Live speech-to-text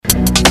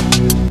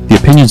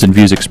opinions and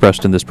views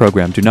expressed in this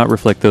program do not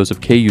reflect those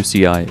of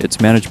KUCI, its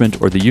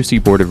management, or the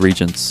UC Board of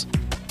Regents.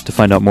 To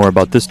find out more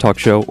about this talk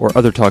show or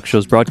other talk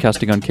shows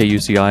broadcasting on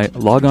KUCI,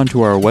 log on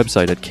to our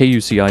website at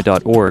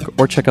kuci.org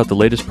or check out the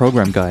latest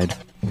program guide.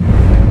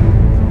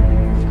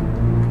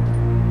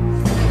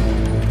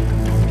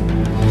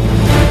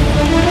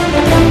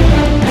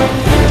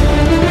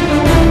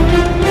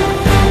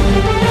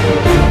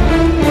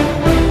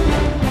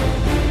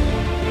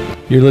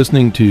 You're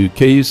listening to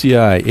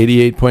KUCI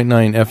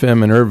 88.9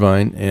 FM in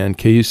Irvine and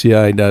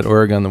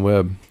KUCI.org on the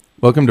web.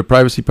 Welcome to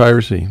Privacy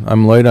Piracy.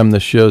 I'm Lloyd, I'm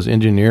the show's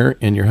engineer,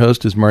 and your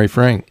host is Mari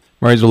Frank.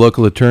 Mari's a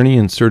local attorney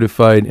and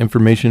certified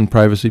information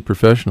privacy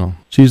professional.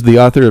 She's the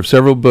author of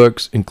several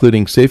books,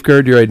 including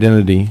Safeguard Your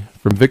Identity,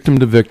 From Victim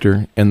to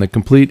Victor, and The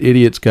Complete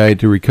Idiot's Guide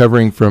to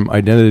Recovering from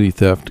Identity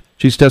Theft.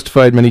 She's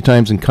testified many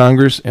times in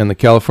Congress and the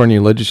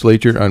California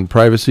legislature on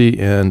privacy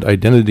and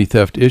identity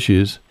theft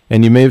issues.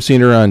 And you may have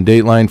seen her on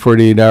Dateline,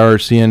 48 Hour,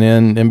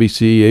 CNN,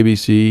 NBC,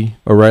 ABC,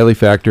 O'Reilly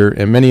Factor,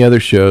 and many other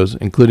shows,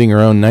 including her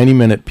own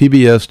 90-minute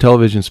PBS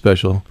television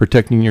special,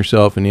 Protecting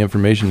Yourself in the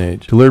Information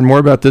Age. To learn more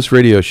about this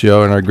radio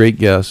show and our great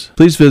guests,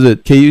 please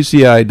visit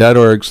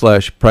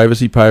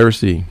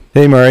kuci.org/privacypiracy.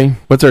 Hey, Mari,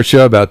 what's our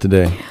show about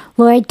today?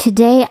 Lloyd,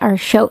 today our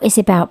show is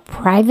about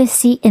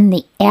privacy in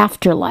the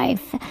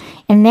afterlife,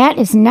 and that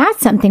is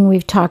not something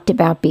we've talked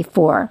about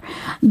before.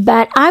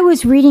 But I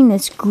was reading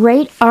this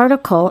great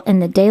article in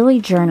the Daily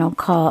Journal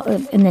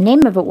and the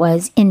name of it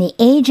was In the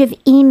Age of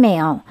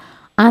Email,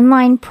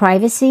 Online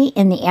Privacy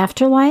in the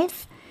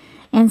Afterlife.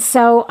 And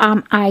so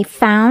I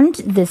found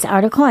this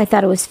article. I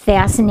thought it was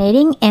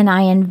fascinating, and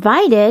I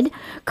invited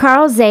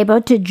Carl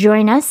Szabo to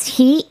join us.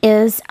 He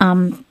is...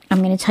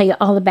 I'm going to tell you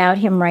all about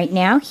him right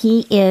now.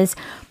 He is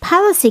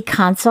policy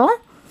counsel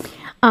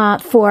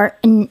for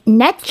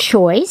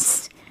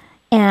NetChoice,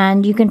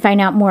 and you can find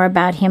out more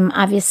about him,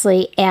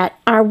 obviously, at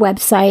our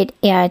website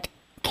at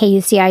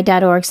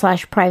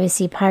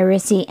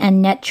kuci.org/privacypiracy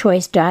and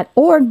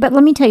netchoice.org. But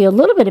let me tell you a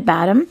little bit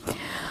about him.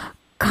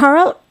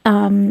 Carl,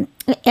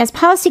 as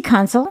policy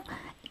counsel,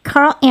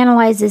 Carl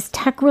analyzes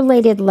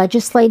tech-related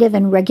legislative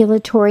and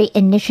regulatory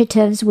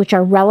initiatives which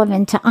are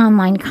relevant to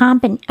online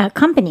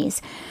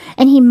companies.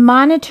 And he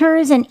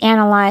monitors and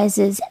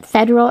analyzes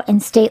federal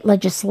and state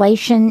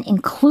legislation,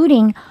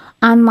 including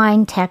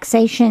online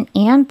taxation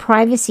and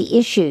privacy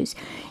issues.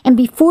 And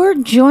before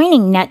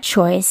joining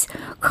NetChoice,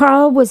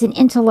 Carl was an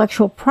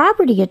intellectual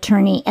property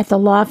attorney at the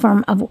law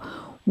firm of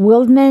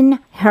Wildman,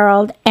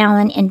 Harold,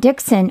 Allen, and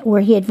Dixon, where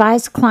he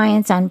advised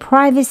clients on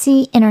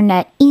privacy,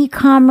 internet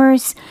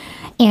e-commerce,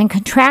 and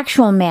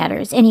contractual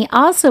matters. And he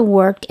also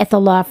worked at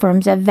the law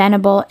firms of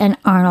Venable and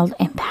Arnold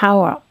and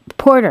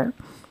Porter.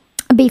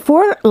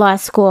 Before law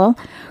school,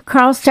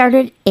 Carl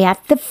started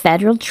at the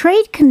Federal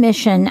Trade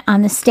Commission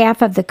on the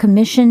staff of the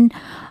Commissioner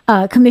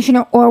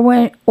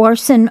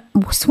Orson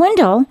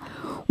Swindle,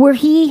 where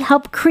he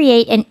helped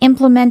create and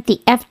implement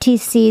the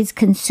FTC's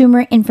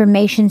Consumer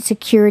Information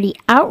Security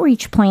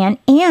Outreach Plan,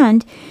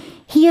 and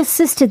he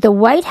assisted the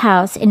White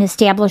House in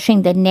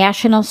establishing the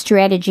National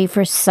Strategy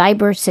for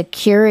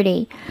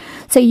Cybersecurity.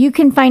 So you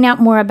can find out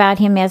more about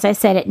him, as I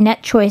said, at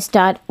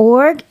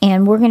netchoice.org,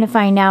 and we're going to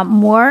find out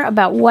more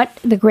about what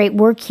the great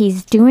work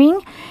he's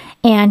doing.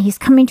 And he's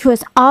coming to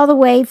us all the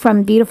way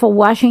from beautiful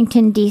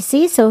Washington,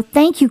 D.C. So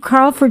thank you,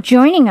 Carl, for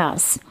joining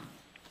us.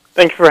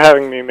 Thanks for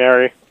having me,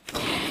 Mary.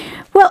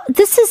 Well,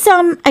 this is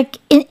an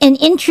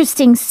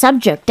interesting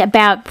subject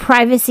about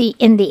privacy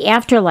in the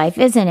afterlife,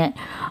 isn't it?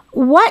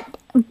 What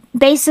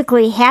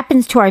basically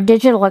happens to our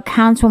digital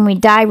accounts when we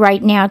die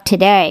right now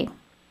today?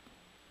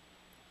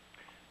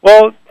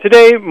 Well,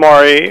 today,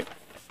 Mari,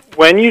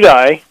 when you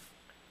die,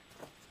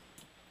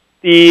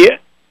 the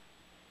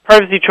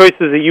privacy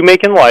choices that you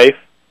make in life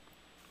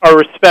are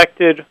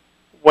respected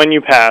when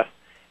you pass.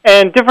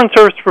 And different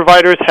service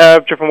providers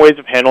have different ways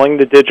of handling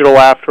the digital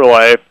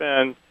afterlife.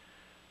 And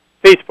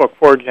Facebook,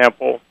 for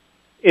example,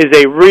 is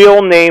a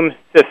real name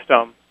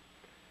system.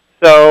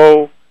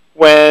 So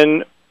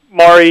when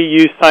Mari,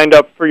 you signed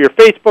up for your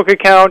Facebook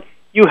account,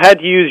 you had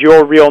to use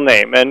your real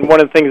name. And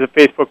one of the things that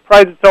Facebook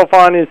prides itself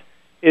on is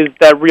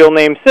that real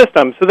name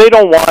system. So they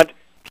don't want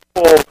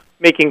people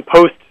making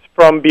posts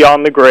from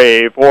beyond the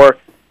grave or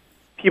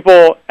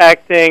people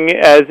acting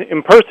as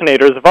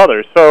impersonators of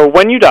others. So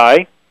when you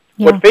die,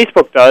 what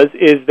Facebook does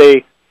is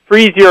they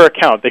freeze your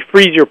account. They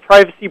freeze your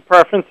privacy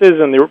preferences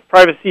and the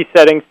privacy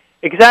settings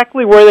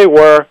exactly where they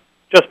were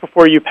just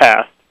before you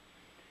passed.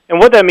 And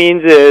what that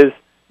means is,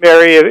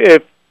 Mari,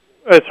 if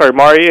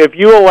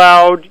you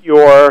allowed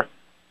your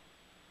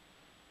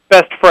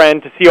best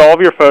friend to see all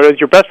of your photos,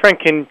 your best friend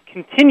can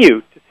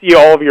continue to see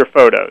all of your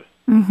photos.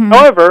 Mm-hmm.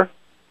 However,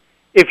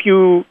 if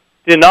you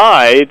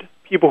denied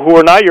people who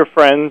are not your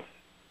friends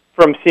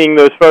from seeing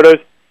those photos,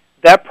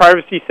 that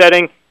privacy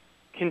setting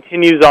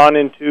continues on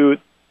into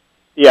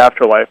the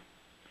afterlife.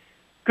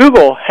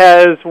 Google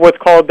has what's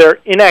called their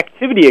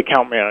inactivity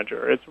account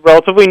manager. It's a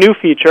relatively new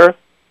feature,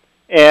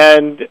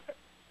 and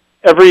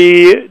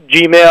every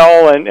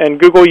Gmail and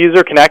Google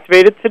user can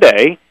activate it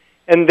today,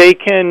 and they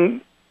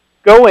can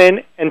go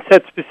in and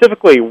set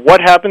specifically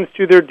what happens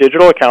to their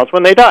digital accounts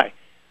when they die.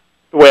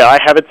 The way I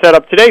have it set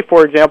up today,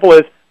 for example,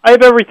 is I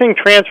have everything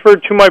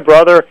transferred to my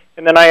brother,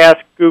 and then I ask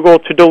Google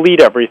to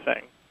delete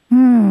everything.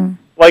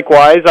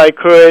 Likewise, I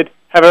could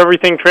have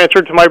everything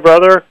transferred to my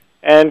brother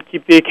and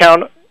keep the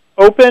account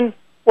open,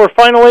 or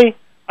finally,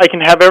 I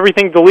can have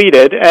everything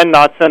deleted and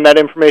not send that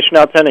information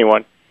out to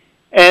anyone.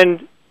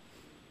 And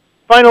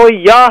finally,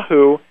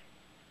 Yahoo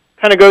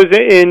kind of goes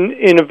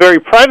in a very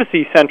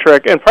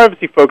privacy-centric and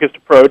privacy-focused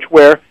approach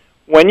where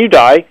when you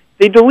die,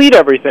 they delete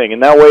everything,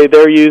 and that way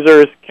their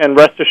users can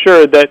rest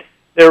assured that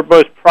their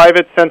most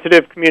private,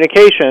 sensitive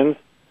communications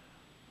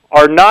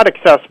are not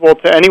accessible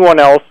to anyone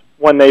else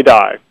when they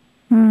die.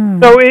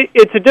 So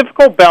it's a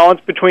difficult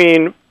balance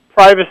between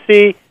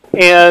privacy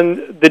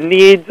and the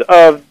needs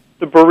of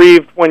the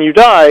bereaved when you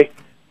die,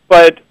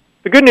 but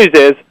the good news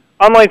is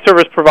online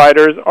service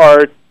providers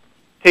are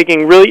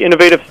taking really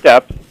innovative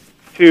steps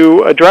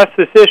to address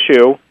this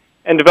issue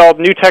and develop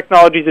new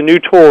technologies and new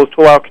tools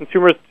to allow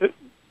consumers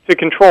to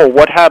control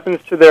what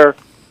happens to their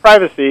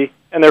privacy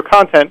and their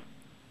content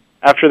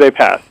after they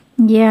pass.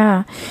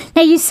 Yeah.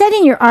 Now, you said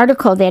in your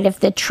article that if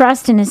the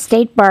trust and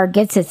estate bar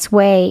gets its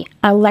way,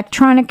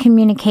 electronic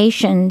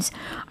communications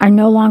are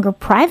no longer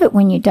private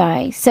when you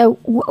die. So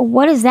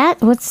what is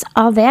that? What's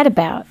all that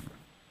about?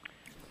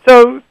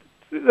 So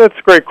that's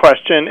a great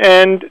question.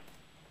 And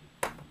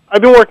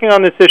I've been working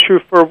on this issue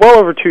for well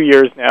over 2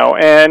 years now.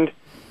 And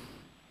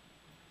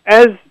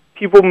as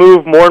people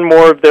move more and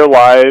more of their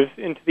lives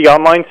into the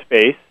online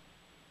space,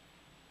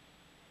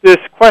 this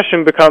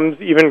question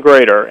becomes even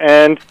greater.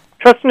 And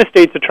trust and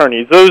estates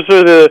attorneys, those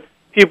are the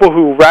people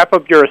who wrap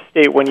up your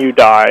estate when you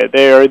die.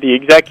 They are the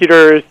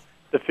executors,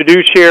 the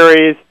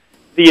fiduciaries,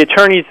 the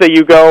attorneys that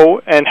you go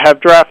and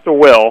have draft a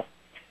will.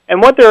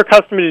 And what they're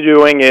accustomed to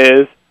doing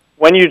is,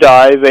 when you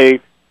die, they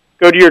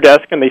go to your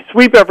desk and they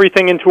sweep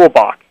everything into a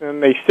box.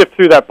 And they sift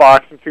through that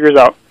box and figure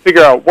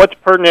out what's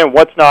pertinent,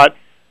 what's not,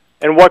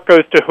 and what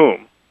goes to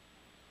whom.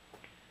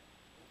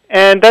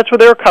 And that's what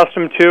they're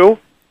accustomed to.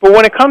 But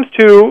when it comes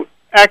to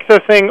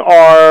accessing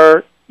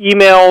our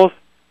emails,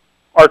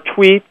 our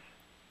tweets,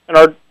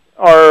 and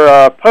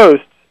our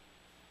posts,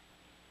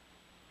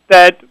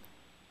 that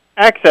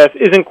access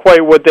isn't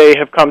quite what they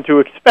have come to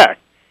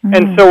expect.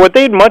 And so what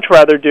they'd much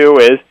rather do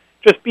is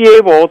just be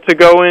able to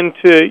go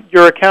into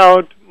your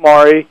account,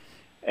 Mari,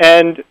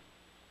 and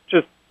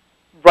just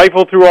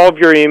rifle through all of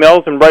your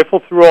emails and rifle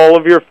through all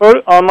of your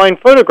online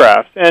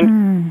photographs.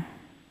 And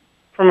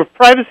from a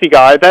privacy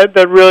guy,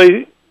 that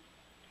really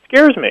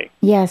scares me.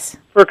 Yes.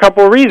 For a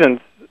couple of reasons.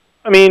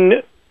 I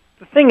mean,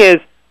 the thing is,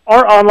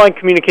 our online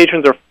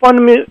communications are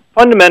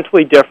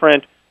fundamentally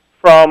different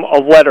from a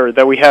letter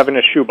that we have in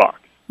a shoebox.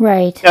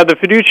 Right. Now, the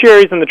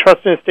fiduciaries and the trust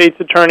and estates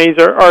attorneys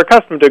are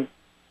accustomed to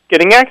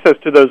getting access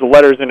to those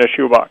letters in a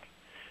shoebox.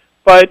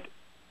 But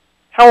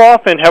how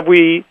often have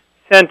we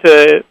sent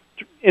an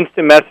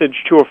instant message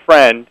to a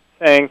friend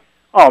saying,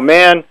 "Oh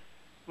man,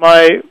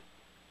 my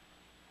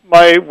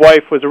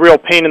wife was a real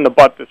pain in the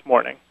butt this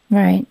morning."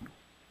 Right.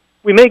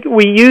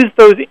 We use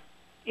those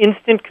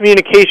instant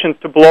communications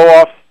to blow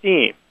off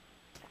steam.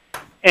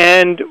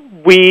 And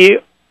we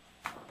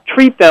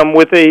treat them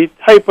with a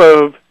type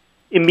of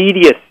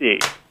immediacy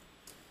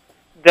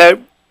that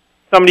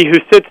somebody who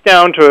sits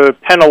down to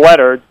pen a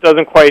letter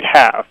doesn't quite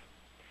have.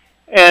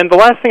 And the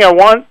last thing I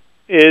want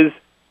is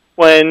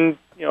when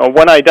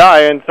I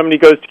die and somebody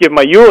goes to give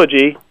my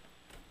eulogy,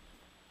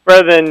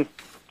 rather than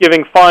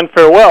giving fond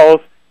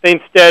farewells, they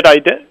instead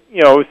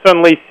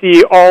suddenly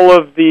see all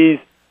of these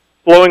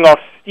blowing off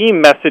steam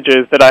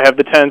messages that I have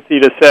the tendency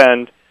to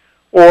send.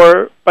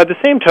 Or, by the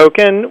same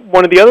token,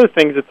 one of the other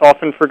things that's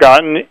often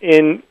forgotten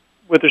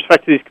with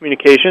respect to these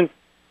communications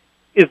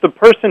is the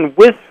person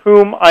with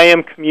whom I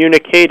am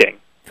communicating.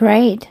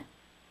 Right.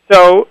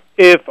 So,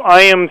 if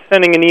I am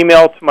sending an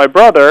email to my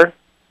brother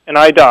and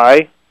I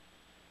die,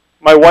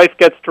 my wife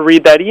gets to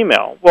read that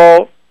email.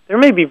 Well, there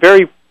may be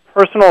very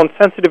personal and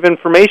sensitive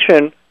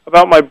information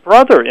about my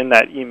brother in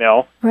that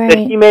email that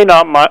he may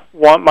not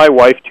want my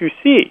wife to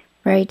see.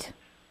 Right.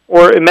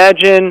 Or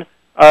imagine,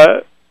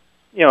 a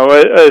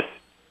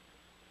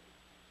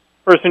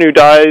person who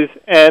dies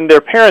and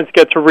their parents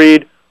get to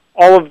read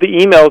all of the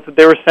emails that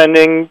they were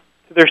sending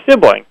to their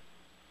sibling.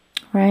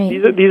 Right.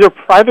 These are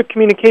private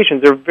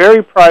communications. They're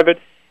very private,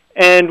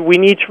 and we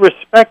need to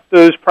respect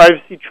those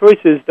privacy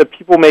choices that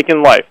people make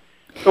in life.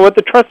 So what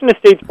the trust and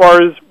estates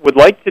bars would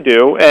like to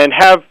do, and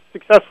have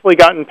successfully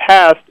gotten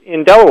passed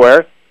in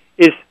Delaware,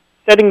 is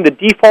setting the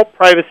default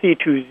privacy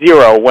to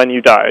 0 when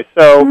you die.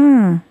 So,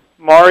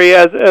 Mari,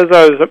 as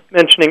I was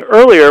mentioning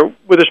earlier,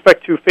 with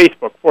respect to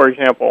Facebook, for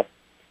example,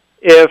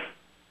 if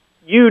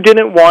you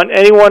didn't want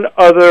anyone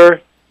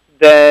other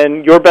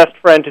than your best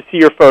friend to see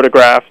your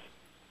photographs,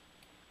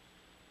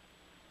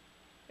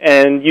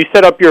 and you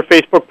set up your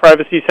Facebook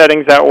privacy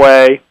settings that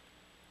way,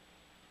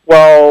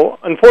 well,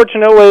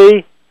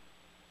 unfortunately,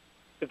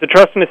 if the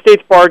trust and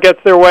estates bar gets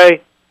their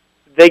way,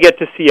 they get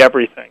to see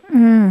everything.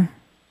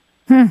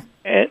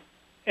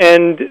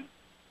 And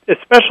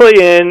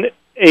especially in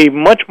a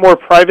much more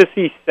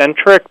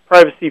privacy-centric,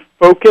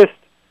 privacy-focused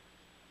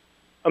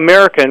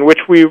America in which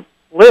we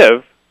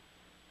live,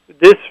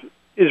 this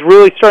is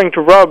really starting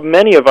to rub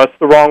many of us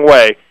the wrong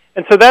way.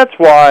 And so that's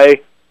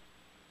why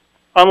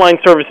online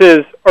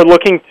services are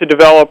looking to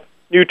develop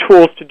new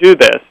tools to do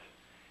this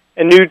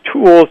and new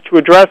tools to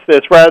address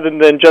this rather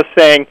than just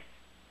saying,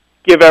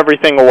 give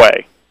everything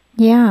away.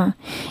 Yeah.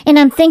 And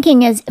I'm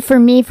thinking, as for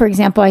me, for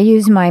example, I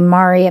use my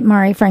Mari at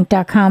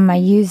marifrank.com. I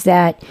use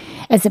that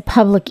as a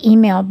public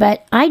email,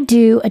 but I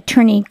do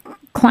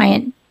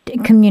attorney-client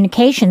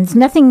communications.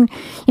 Nothing,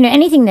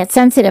 anything that's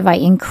sensitive, I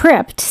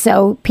encrypt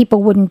so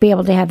people wouldn't be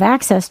able to have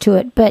access to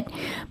it. But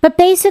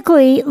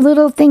basically,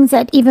 little things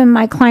that even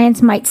my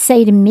clients might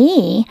say to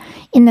me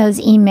in those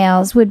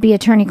emails would be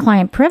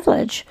attorney-client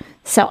privilege.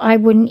 So I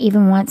wouldn't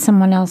even want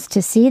someone else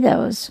to see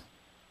those.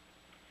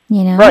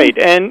 Right,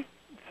 and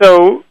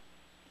so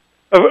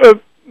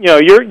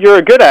you're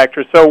a good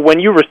actor. So when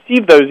you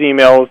receive those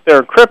emails,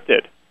 they're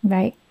encrypted.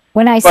 Right.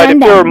 When I send them,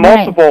 but if there are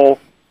multiple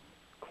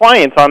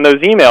clients on those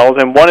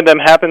emails and one of them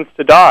happens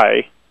to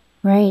die,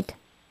 right,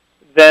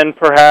 then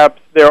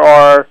perhaps there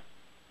are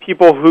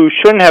people who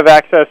shouldn't have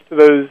access to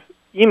those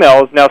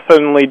emails now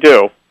suddenly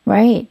do.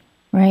 Right.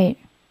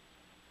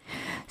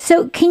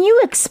 So can you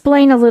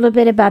explain a little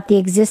bit about the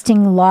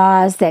existing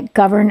laws that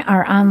govern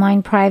our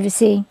online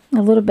privacy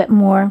a little bit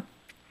more?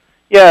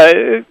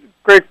 Yeah,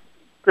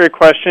 great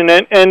question.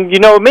 And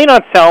it may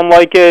not sound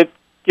like it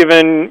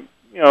given,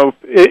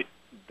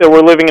 that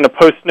we're living in a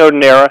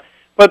post-Snowden era,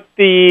 but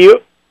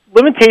the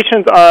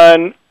limitations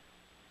on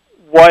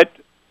what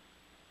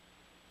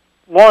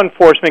law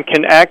enforcement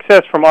can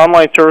access from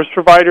online service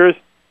providers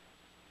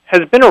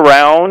has been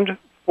around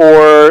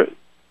for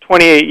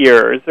 28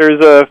 years.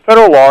 There's a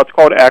federal law, it's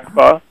called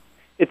ECPA.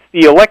 It's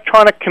the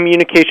Electronic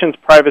Communications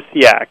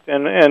Privacy Act,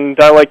 and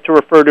I like to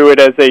refer to it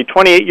as a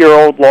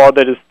 28-year-old law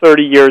that is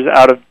 30 years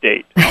out of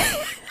date.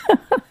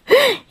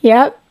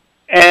 Yep.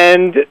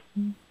 And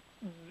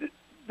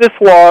this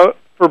law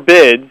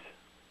forbids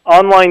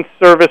online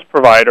service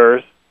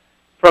providers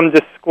from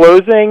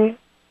disclosing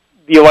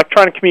the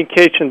electronic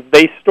communications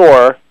they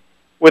store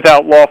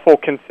without lawful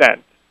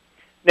consent.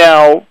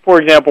 Now,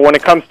 for example, when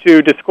it comes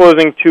to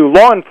disclosing to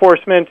law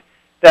enforcement,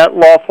 that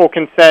lawful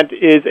consent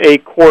is a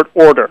court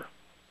order.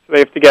 So they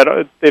have to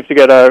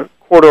get a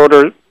court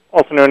order,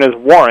 also known as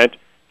warrant,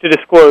 to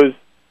disclose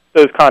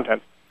those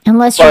contents.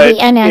 Unless you're the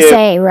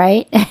NSA,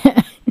 right?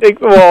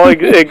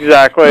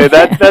 Exactly.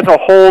 That's a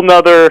whole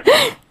nother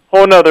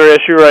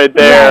issue right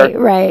there.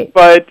 Right.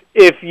 But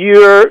if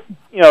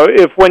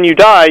if when you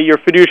die, your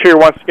fiduciary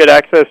wants to get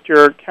access to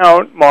your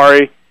account,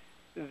 Mari,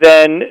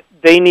 then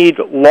they need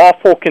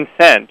lawful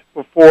consent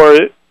before,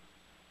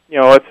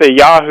 let's say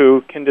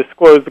Yahoo can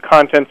disclose the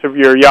contents of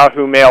your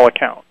Yahoo Mail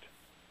account.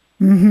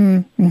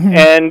 Mm-hmm, mm-hmm.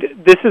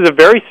 And this is a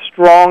very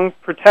strong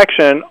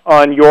protection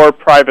on your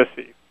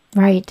privacy.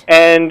 Right.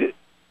 And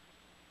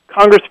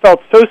Congress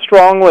felt so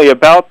strongly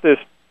about the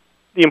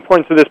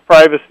importance of this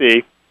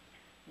privacy,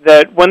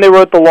 that when they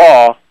wrote the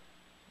law,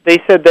 they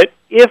said that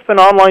if an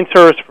online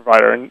service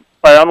provider, and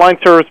by online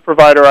service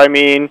provider I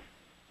mean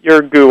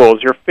your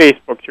Googles, your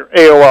Facebooks, your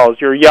AOLs,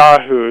 your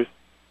Yahoos,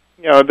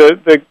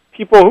 the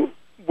people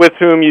with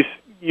whom you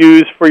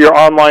use for your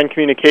online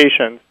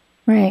communications,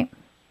 right,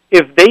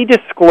 if they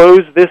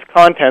disclose this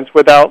content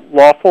without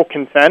lawful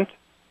consent,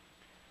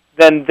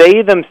 then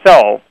they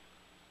themselves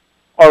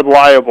are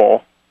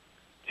liable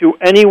to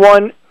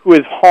anyone who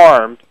is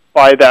harmed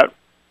by that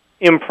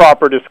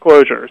improper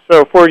disclosure.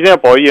 So, for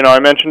example, I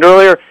mentioned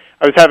earlier,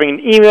 I was having an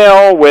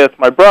email with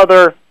my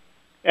brother,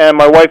 and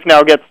my wife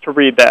now gets to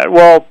read that.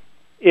 Well,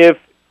 if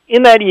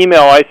in that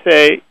email I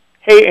say,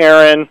 hey,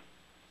 Aaron,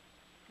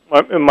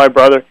 my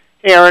brother,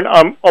 hey, Aaron,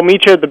 I'll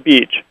meet you at the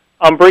beach.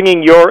 I'm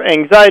bringing your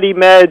anxiety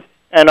meds,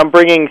 and I'm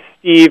bringing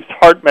Steve's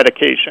heart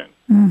medication.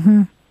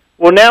 Mm-hmm.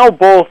 Well, now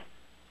both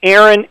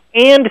Aaron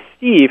and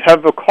Steve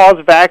have a cause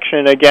of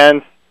action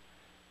against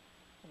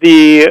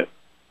the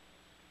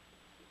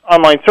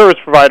online service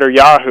provider,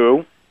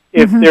 Yahoo,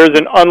 if mm-hmm. there's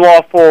an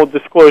unlawful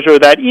disclosure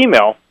of that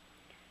email.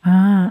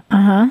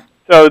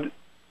 So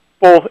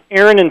both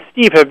Aaron and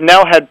Steve have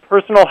now had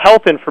personal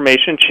health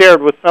information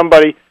shared with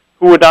somebody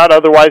who would not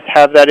otherwise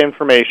have that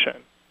information.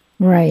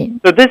 Right.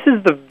 So this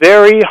is the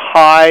very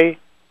high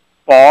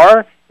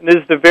bar, and this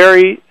is the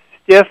very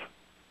stiff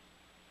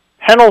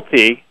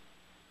penalty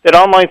that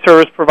online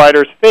service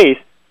providers face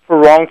for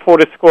wrongful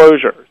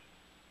disclosures.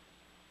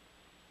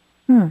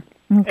 Okay.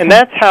 And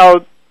that's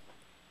how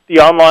the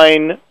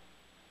online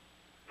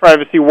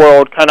privacy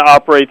world kind of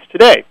operates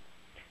today.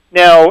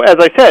 Now, as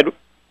I said,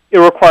 it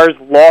requires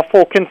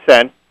lawful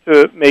consent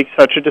to make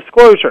such a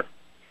disclosure.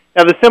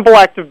 Now, the simple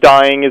act of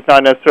dying is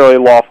not necessarily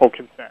lawful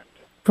consent.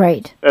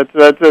 Right.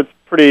 That's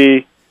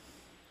pretty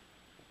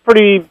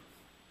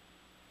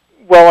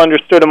well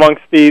understood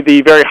amongst the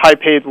very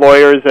high-paid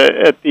lawyers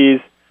at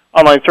these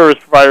online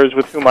service providers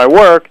with whom I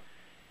work.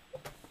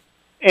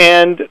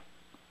 And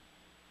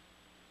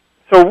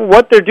so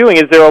what they're doing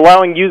is they're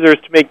allowing users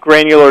to make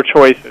granular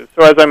choices.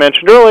 So as I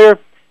mentioned earlier,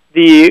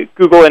 the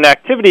Google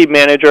Inactivity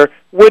Manager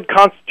would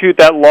constitute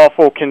that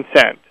lawful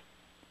consent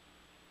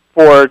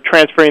for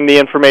transferring the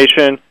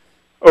information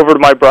over to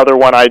my brother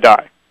when I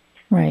die.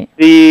 Right.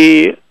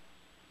 The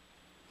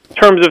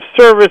terms of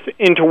service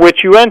into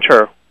which you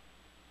enter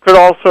could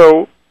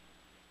also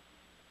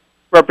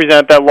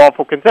represent that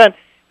lawful consent.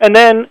 And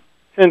then,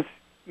 since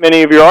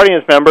many of your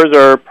audience members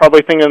are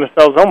probably thinking to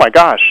themselves, oh my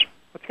gosh,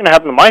 what's going to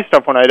happen to my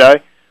stuff when I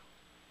die?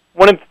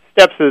 One of the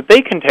steps that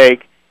they can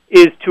take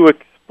is to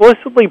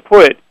explicitly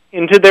put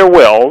into their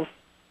wills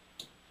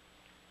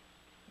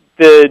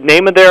the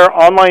name of their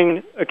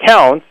online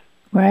accounts,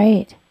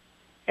 right,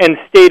 and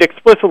state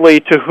explicitly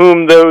to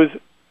whom those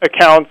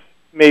accounts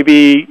may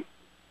be,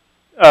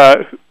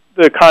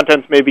 the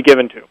contents may be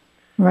given to.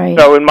 right.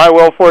 So in my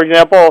will, for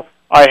example,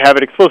 I have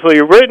it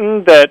explicitly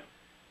written that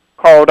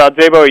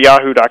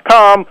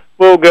carl.szabo@yahoo.com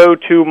will go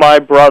to my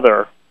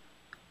brother.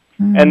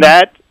 And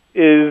that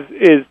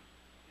is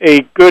a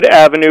good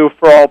avenue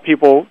for all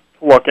people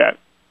to look at.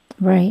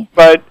 Right.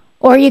 But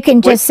or you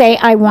can just say,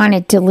 I want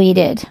it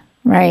deleted.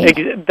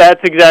 Right.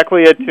 That's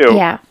exactly it, too.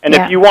 Yeah. And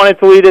if you want it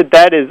deleted,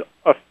 that is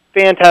a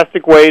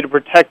fantastic way to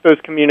protect those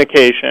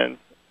communications.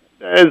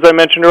 As I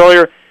mentioned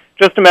earlier,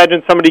 just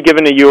imagine somebody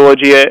giving a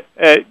eulogy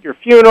at your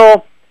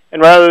funeral,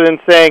 and rather than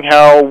saying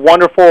how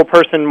wonderful a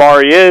person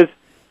Mari is,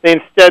 they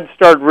instead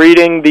start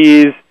reading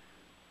these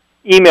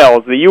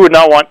emails that you would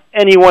not want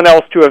anyone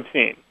else to have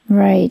seen.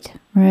 Right,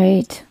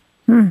 right.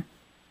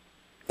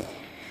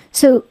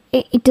 So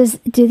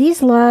do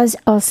these laws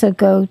also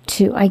go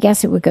to, I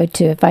guess it would go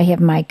to if I have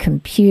my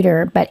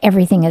computer, but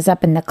everything is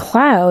up in the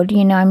cloud,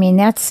 I mean,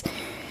 that's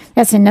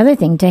another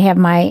thing, to have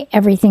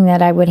everything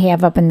that I would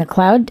have up in the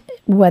cloud,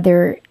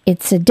 whether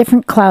it's a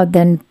different cloud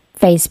than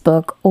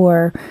Facebook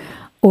or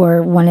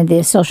one of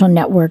the social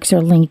networks or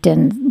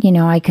LinkedIn,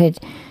 I could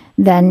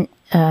then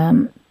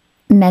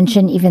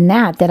mention even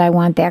that I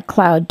want that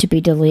cloud to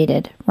be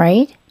deleted,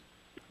 right?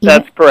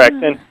 That's correct.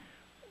 And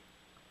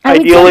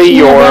ideally,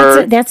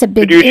 that's a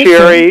big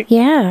fiduciary,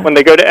 issue. when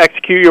they go to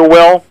execute your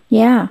will,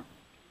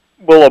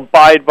 will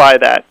abide by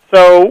that.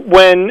 So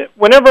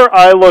whenever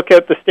I look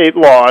at the state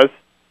laws,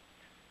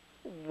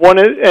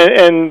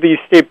 and these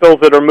state bills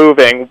that are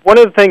moving, one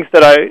of the things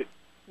that I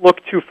look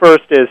to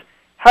first is,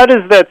 how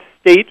does that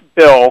state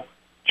bill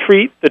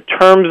treat the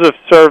terms of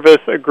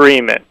service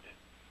agreement?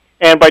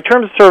 And by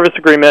terms of service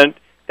agreement,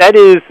 that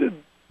is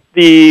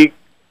the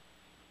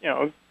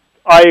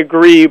I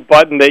agree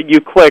button that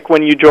you click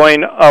when you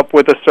join up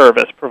with a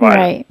service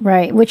provider.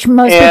 Right, which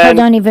most people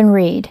don't even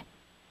read.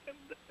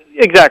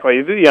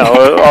 Exactly.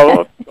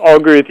 I'll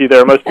agree with you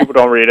there. Most people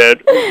don't read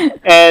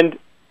it.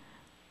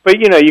 But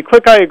you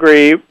click I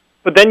agree,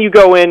 but then you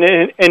go in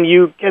and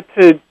you get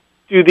to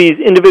do these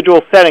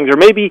individual settings, or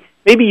maybe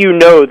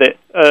that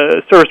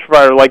a service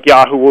provider like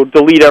Yahoo will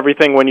delete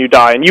everything when you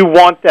die, and you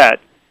want that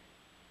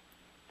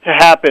to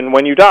happen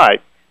when you die.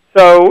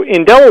 So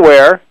in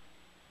Delaware,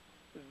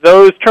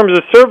 those terms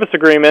of service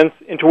agreements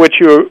into which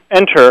you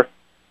enter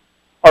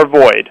are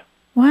void.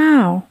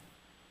 Wow.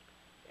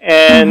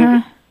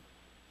 And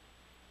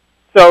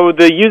so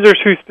the users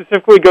who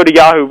specifically go to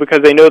Yahoo because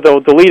they know they'll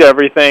delete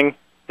everything,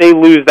 they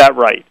lose that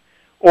right.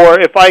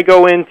 Or if I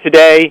go in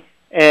today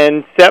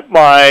and set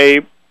my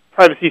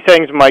privacy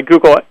settings in my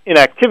Google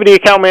Inactivity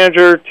Account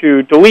Manager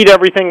to delete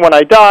everything when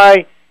I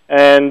die,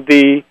 and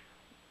the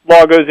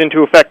law goes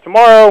into effect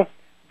tomorrow,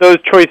 those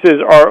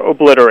choices are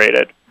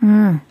obliterated.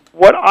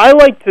 What I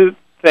like to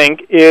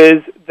think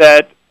is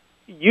that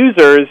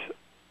users,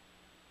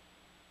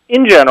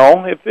 in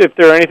general, if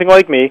they're anything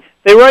like me,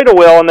 they write a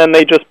will and then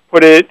they just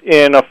put it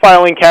in a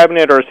filing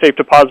cabinet or a safe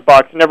deposit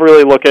box and never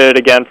really look at it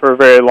again for a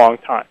very long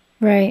time.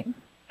 Right.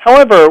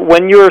 However,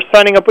 when you're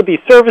signing up with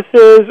these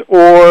services,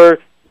 or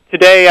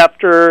today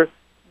after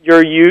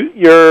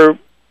your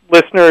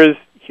listeners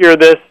hear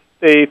this,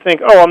 they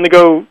think, oh, I'm going to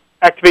go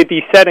activate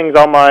these settings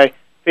on my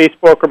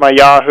Facebook or my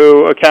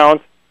Yahoo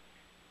accounts,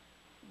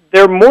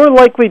 they're more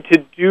likely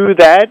to do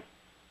that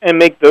and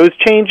make those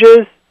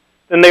changes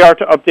than they are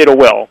to update a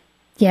will.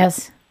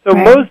 Yes. So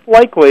most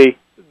likely,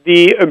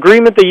 the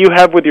agreement that you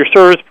have with your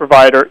service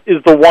provider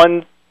is the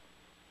one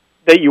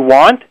that you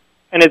want,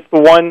 and it's the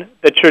one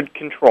that should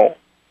control.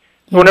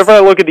 So whenever I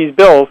look at these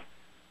bills,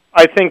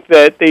 I think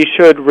that they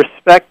should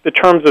respect the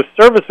terms of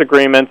service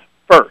agreements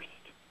first,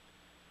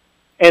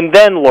 and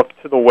then look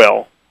to the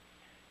will.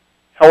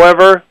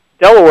 However,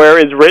 Delaware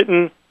is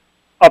written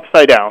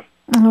upside down.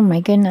 Oh, my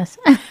goodness.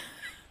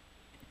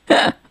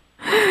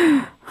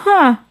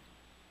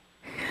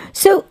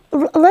 So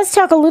let's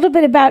talk a little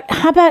bit about,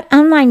 how about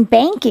online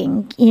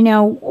banking?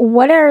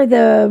 What are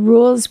the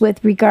rules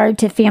with regard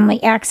to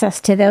family access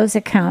to those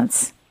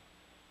accounts?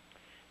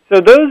 So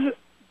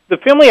the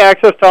family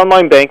access to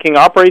online banking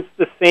operates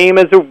the same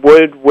as it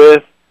would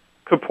with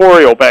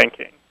corporeal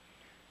banking.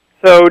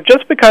 So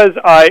just because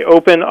I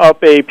open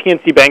up a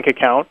PNC Bank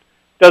account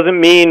doesn't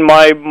mean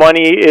my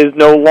money is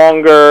no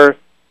longer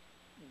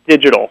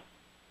digital.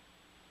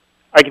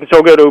 I can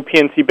still go to a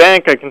PNC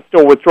Bank. I can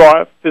still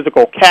withdraw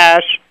physical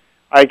cash.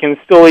 I can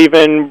still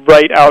even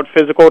write out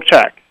physical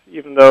checks,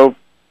 even though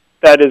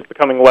that is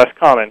becoming less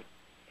common.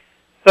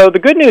 So the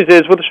good news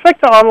is, with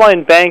respect to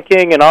online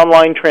banking and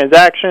online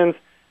transactions,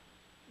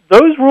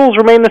 those rules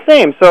remain the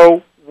same.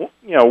 So,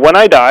 when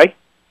I die,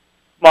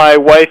 my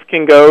wife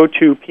can go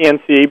to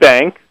PNC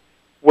Bank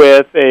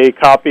with a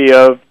copy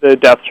of the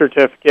death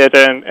certificate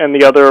and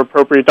the other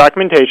appropriate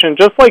documentation,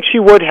 just like she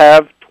would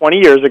have 20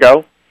 years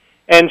ago,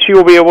 and she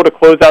will be able to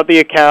close out the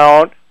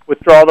account,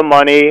 withdraw the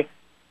money,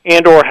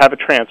 and or have it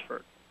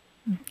transferred.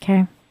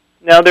 Okay.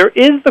 Now, there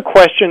is the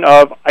question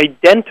of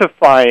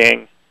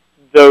identifying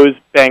those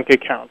bank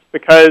accounts,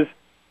 because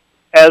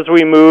as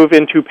we move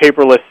into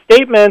paperless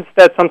statements,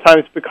 that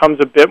sometimes becomes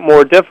a bit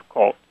more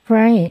difficult.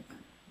 Right.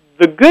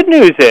 The good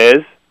news is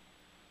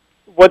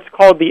what's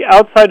called the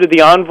outside of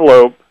the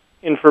envelope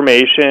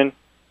information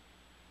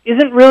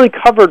isn't really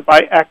covered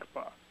by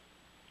ECPA.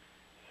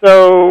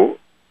 So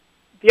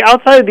the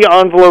outside of the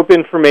envelope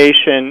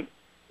information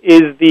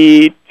is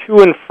the to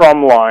and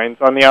from lines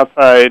on the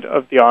outside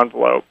of the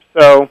envelope.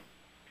 So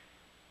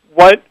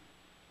what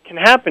can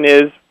happen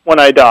is, when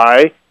I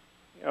die,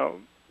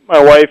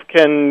 my wife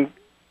can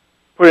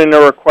put in a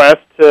request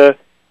to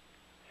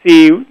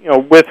see,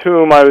 with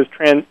whom I was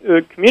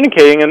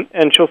communicating,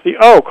 and she'll see,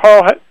 oh,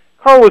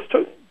 Carl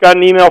got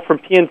an email from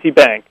PNC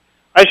Bank.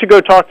 I should go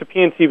talk to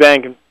PNC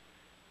Bank and,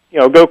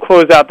 go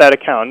close out that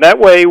account. That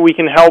way we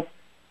can help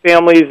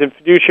families and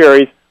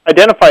fiduciaries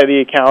identify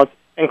the accounts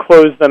and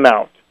close them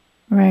out.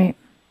 Right.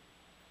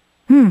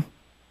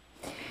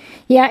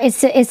 Yeah,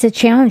 it's a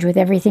challenge with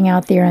everything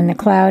out there in the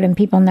cloud and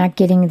people not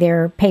getting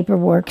their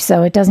paperwork,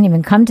 so it doesn't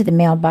even come to the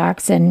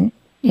mailbox, and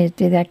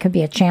that could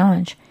be a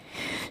challenge.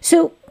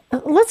 So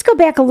let's go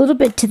back a little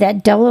bit to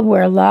that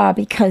Delaware law,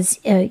 because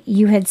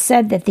you had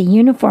said that the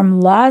Uniform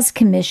Laws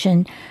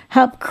Commission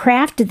helped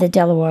craft the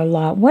Delaware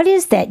law. What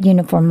is that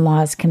Uniform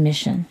Laws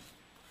Commission?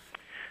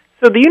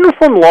 So the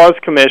Uniform Laws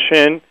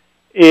Commission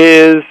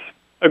is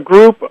a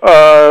group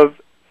of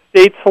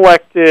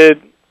state-selected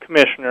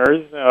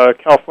commissioners.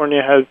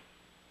 California has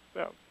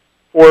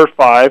 4 or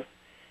 5,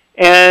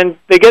 and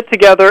they get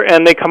together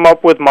and they come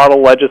up with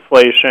model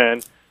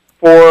legislation.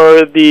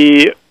 For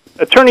the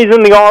attorneys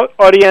in the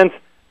audience,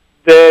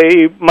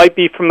 they might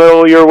be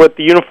familiar with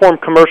the Uniform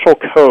Commercial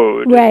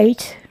Code.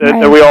 Right.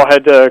 That we all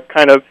had to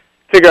kind of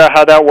figure out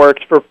how that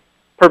works for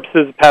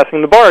purposes of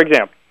passing the bar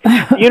exam.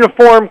 The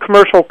Uniform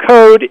Commercial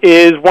Code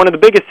is one of the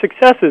biggest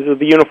successes of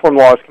the Uniform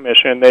Laws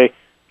Commission. They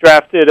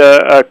drafted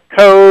a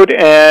code,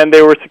 and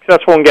they were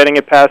successful in getting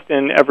it passed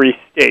in every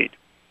state.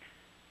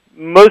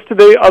 Most of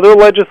the other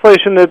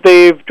legislation that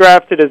they've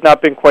drafted has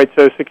not been quite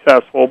so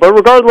successful. But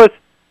regardless,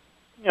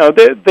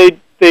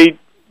 they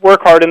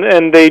work hard,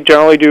 and they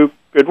generally do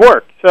good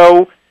work.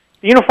 So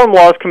the Uniform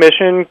Laws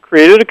Commission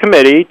created a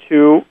committee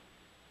to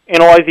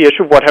analyze the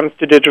issue of what happens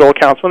to digital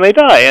accounts when they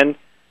die. And,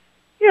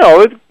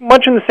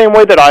 much in the same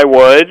way that I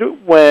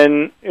would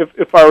when,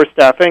 if I were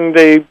staffing,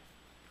 they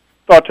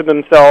thought to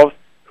themselves,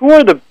 who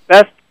are the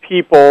best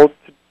people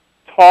to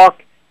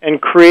talk and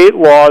create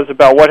laws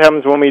about what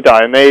happens when we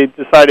die? And they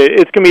decided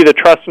it's going to be the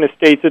trust and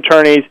estates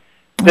attorneys.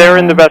 They're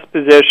in the best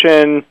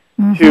position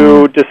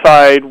to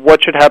decide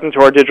what should happen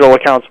to our digital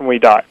accounts when we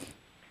die.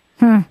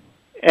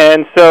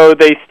 And so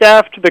they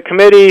staffed the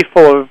committee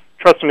full of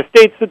trust and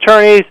estates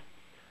attorneys.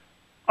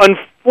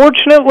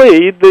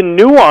 Unfortunately, the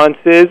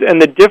nuances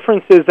and the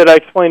differences that I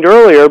explained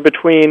earlier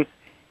between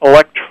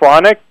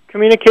electronic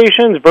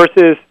communications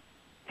versus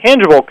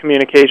tangible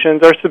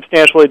communications are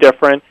substantially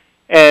different,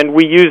 and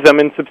we use them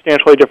in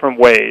substantially different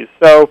ways.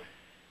 So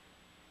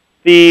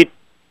the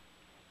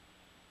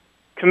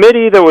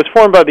committee that was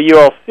formed by the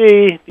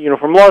ULC, the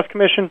Uniform Laws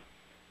Commission,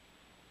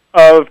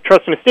 of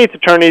trust and estates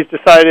attorneys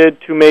decided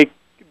to make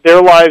their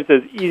lives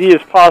as easy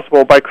as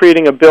possible by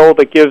creating a bill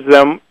that gives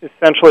them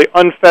essentially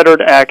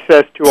unfettered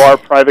access to our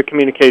private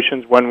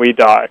communications when we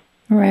die.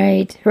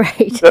 Right.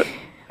 So,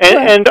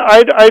 and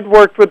I'd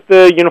worked with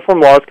the Uniform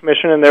Laws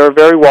Commission, and they were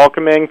very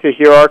welcoming to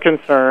hear our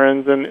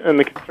concerns and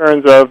the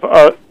concerns of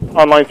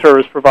online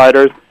service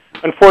providers.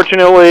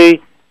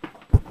 Unfortunately,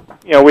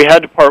 we had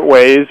to part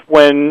ways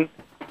when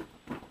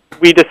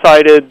we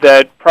decided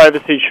that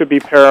privacy should be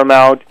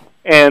paramount,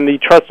 and the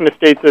trust and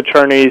estates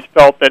attorneys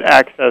felt that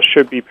access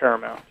should be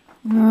paramount.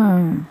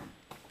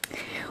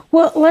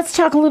 Well, let's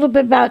talk a little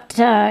bit about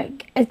a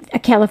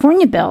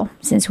California bill,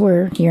 since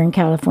we're here in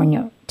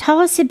California. Tell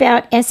us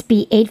about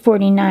SB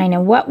 849,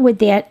 and what would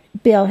that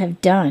bill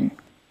have done?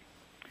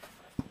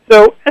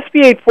 So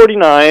SB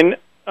 849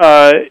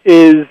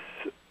 is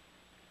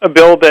a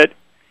bill that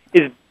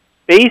is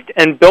based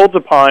and builds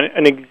upon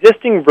an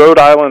existing Rhode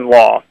Island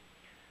law.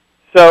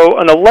 So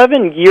an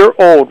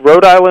 11-year-old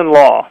Rhode Island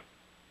law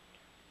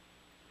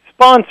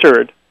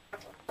sponsored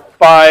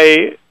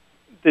by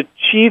the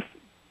chief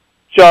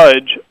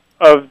judge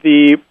of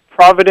the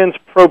Providence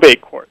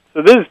Probate Court.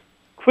 So this is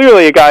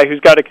clearly a guy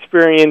who's got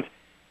experience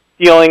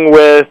dealing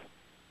with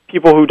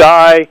people who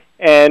die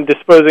and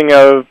disposing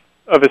of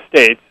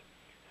estates.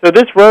 So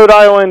this Rhode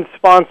Island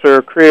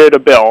sponsor created a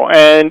bill,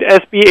 and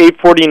SB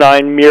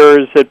 849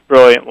 mirrors it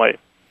brilliantly.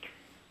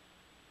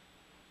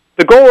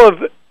 The goal of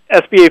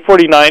SB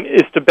 849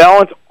 is to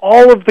balance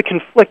all of the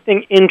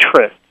conflicting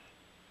interests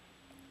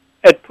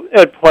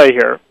at play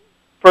here.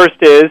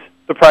 First is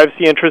the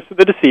privacy interests of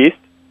the deceased.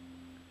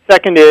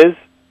 Second is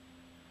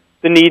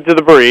the needs of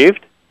the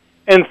bereaved.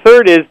 And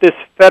third is this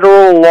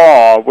federal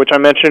law, which I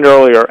mentioned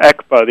earlier,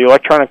 ECPA, the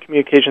Electronic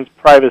Communications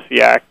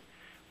Privacy Act,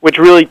 which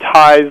really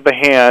ties the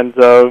hands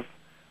of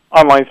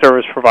online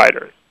service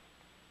providers.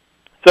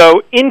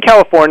 So in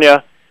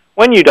California,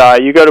 when you die,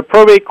 you go to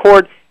probate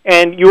court,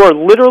 and you are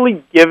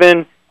literally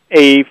given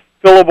a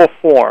fillable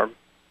form.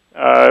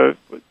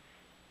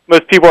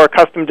 Most people are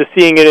accustomed to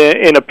seeing it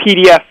in a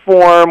PDF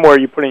form where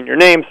you put in your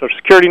name, social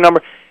security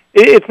number.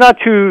 It's not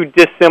too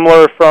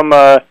dissimilar from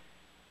a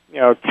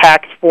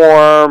tax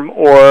form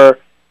or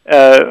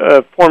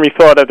a form you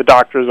fill out at the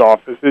doctor's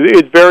office.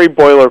 It's very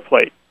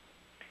boilerplate.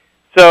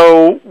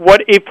 So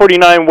what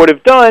 849 would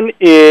have done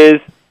is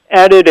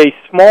added a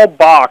small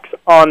box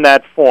on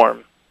that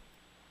form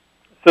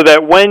so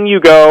that when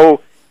you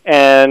go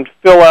and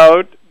fill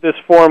out this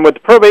form with the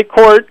probate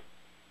court,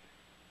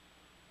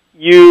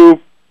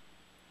 you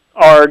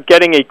are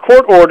getting a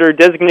court order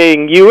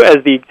designating you as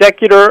the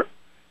executor,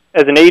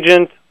 as an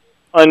agent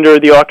under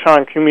the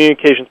Electronic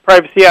Communications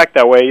Privacy Act.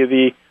 That way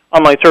the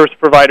online service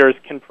providers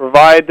can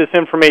provide this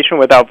information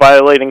without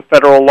violating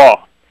federal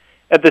law.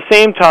 At the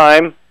same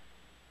time,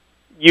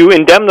 you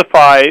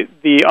indemnify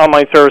the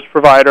online service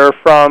provider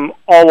from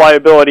all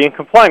liability in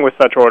complying with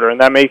such order, and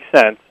that makes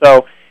sense.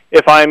 So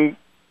if I'm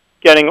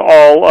getting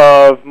all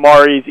of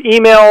Mari's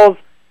emails,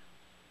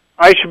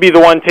 I should be the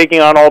one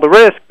taking on all the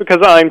risk because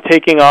I'm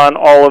taking on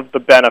all of the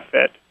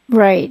benefit.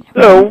 Right.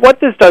 So what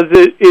this does,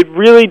 it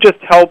really just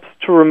helps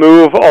to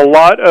remove a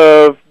lot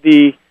of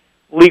the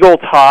legal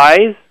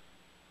ties,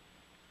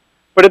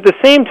 but at the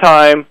same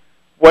time,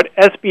 what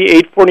SB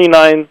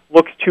 849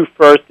 looks to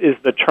first is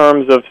the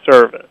terms of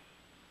service.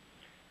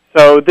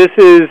 So this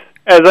is,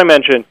 as I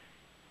mentioned,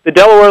 the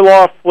Delaware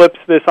law flips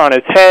this on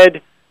its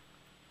head.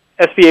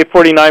 SB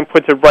 849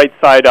 puts it right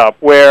side up,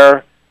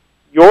 where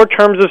your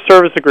terms of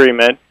service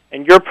agreement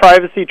and your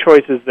privacy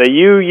choices that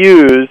you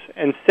use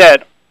and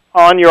set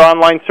on your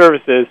online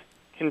services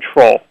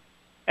control,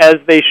 as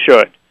they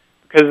should,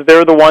 because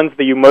they're the ones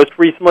that you most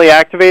recently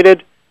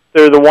activated.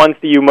 They're the ones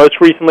that you most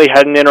recently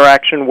had an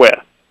interaction with.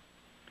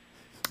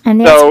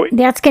 And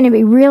that's going to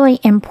be really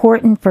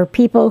important for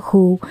people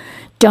who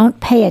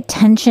don't pay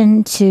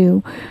attention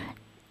to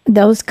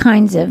those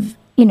kinds of,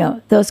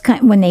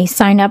 when they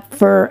sign up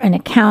for an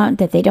account,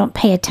 that they don't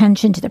pay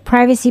attention to the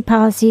privacy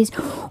policies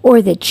or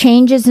the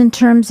changes in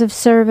terms of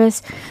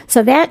service.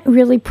 So that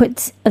really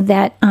puts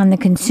that on the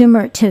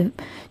consumer to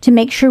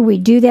make sure we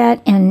do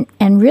that, and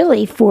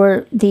really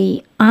for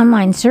the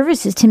online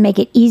services to make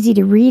it easy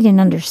to read and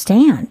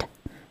understand.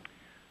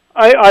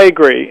 I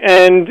agree.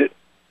 And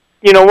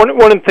one of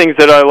the things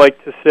that I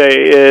like to say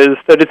is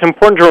that it's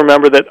important to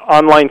remember that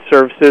online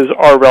services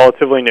are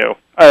relatively new.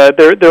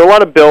 There are a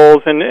lot of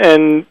bills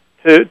and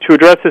to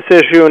address this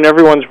issue, and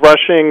everyone's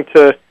rushing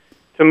to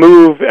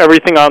move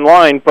everything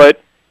online. But,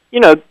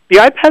 the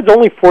iPad's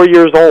only 4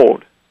 years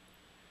old,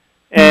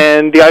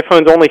 and the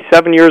iPhone's only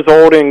 7 years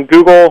old, and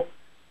Google,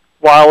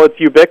 while it's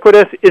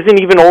ubiquitous,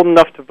 isn't even old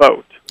enough to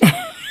vote.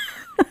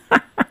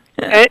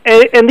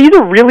 and these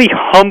are really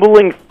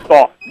humbling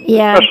thoughts,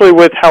 especially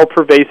with how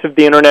pervasive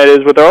the Internet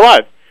is with our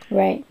lives.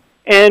 Right.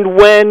 And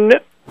when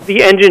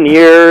the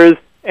engineers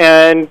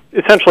and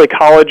essentially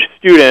college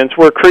students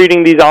were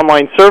creating these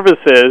online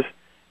services,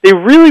 they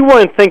really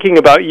weren't thinking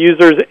about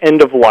users'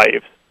 end of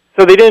life.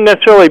 So they didn't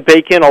necessarily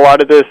bake in a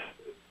lot of this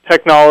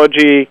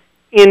technology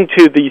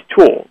into these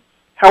tools.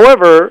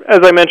 However,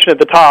 as I mentioned at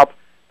the top,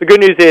 the good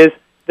news is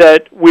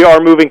that we are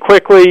moving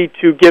quickly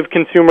to give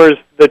consumers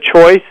the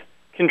choice,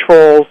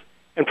 controls,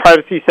 and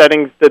privacy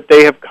settings that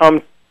they have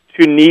come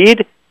to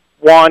need,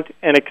 want,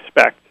 and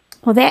expect.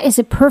 Well, that is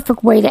a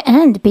perfect way to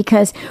end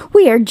because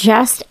we are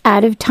just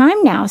out of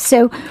time now.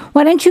 So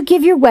why don't you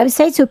give your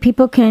website so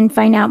people can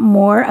find out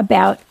more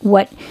about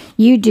what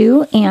you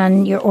do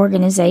and your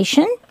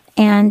organization,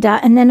 and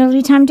then it'll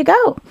be time to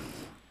go.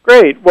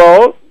 Great.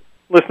 Well,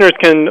 listeners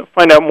can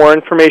find out more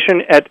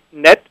information at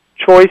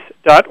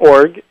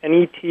netchoice.org,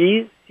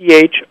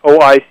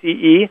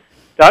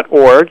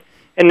 netchoice.org.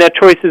 And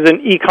NetChoice is an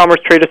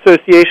e-commerce trade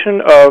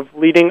association of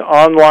leading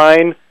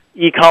online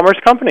e-commerce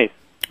companies.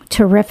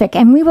 Terrific.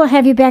 And we will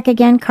have you back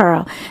again,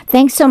 Carl.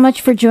 Thanks so much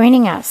for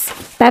joining us.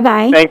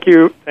 Bye-bye. Thank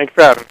you. Thanks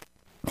for having me.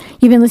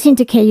 You've been listening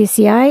to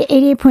KUCI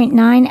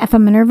 88.9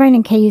 FM in Irvine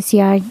and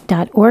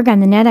KUCI.org on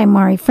the net. I'm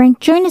Mari Frank.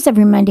 Join us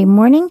every Monday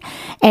morning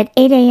at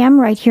 8 a.m.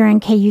 right here on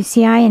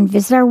KUCI, and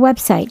visit our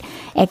website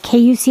at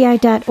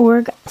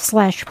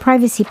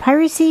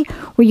KUCI.org/privacypiracy,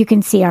 where you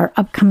can see our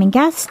upcoming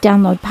guests,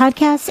 download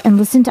podcasts, and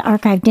listen to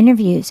archived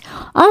interviews.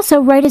 Also,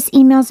 write us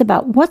emails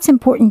about what's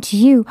important to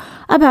you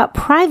about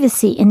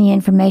privacy in the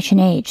information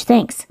age.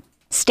 Thanks.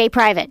 Stay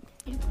private.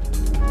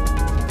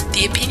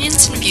 The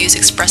opinions and views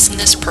expressed in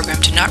this program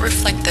do not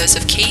reflect those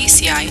of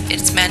KUCI,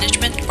 its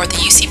management, or the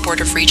UC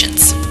Board of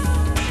Regents.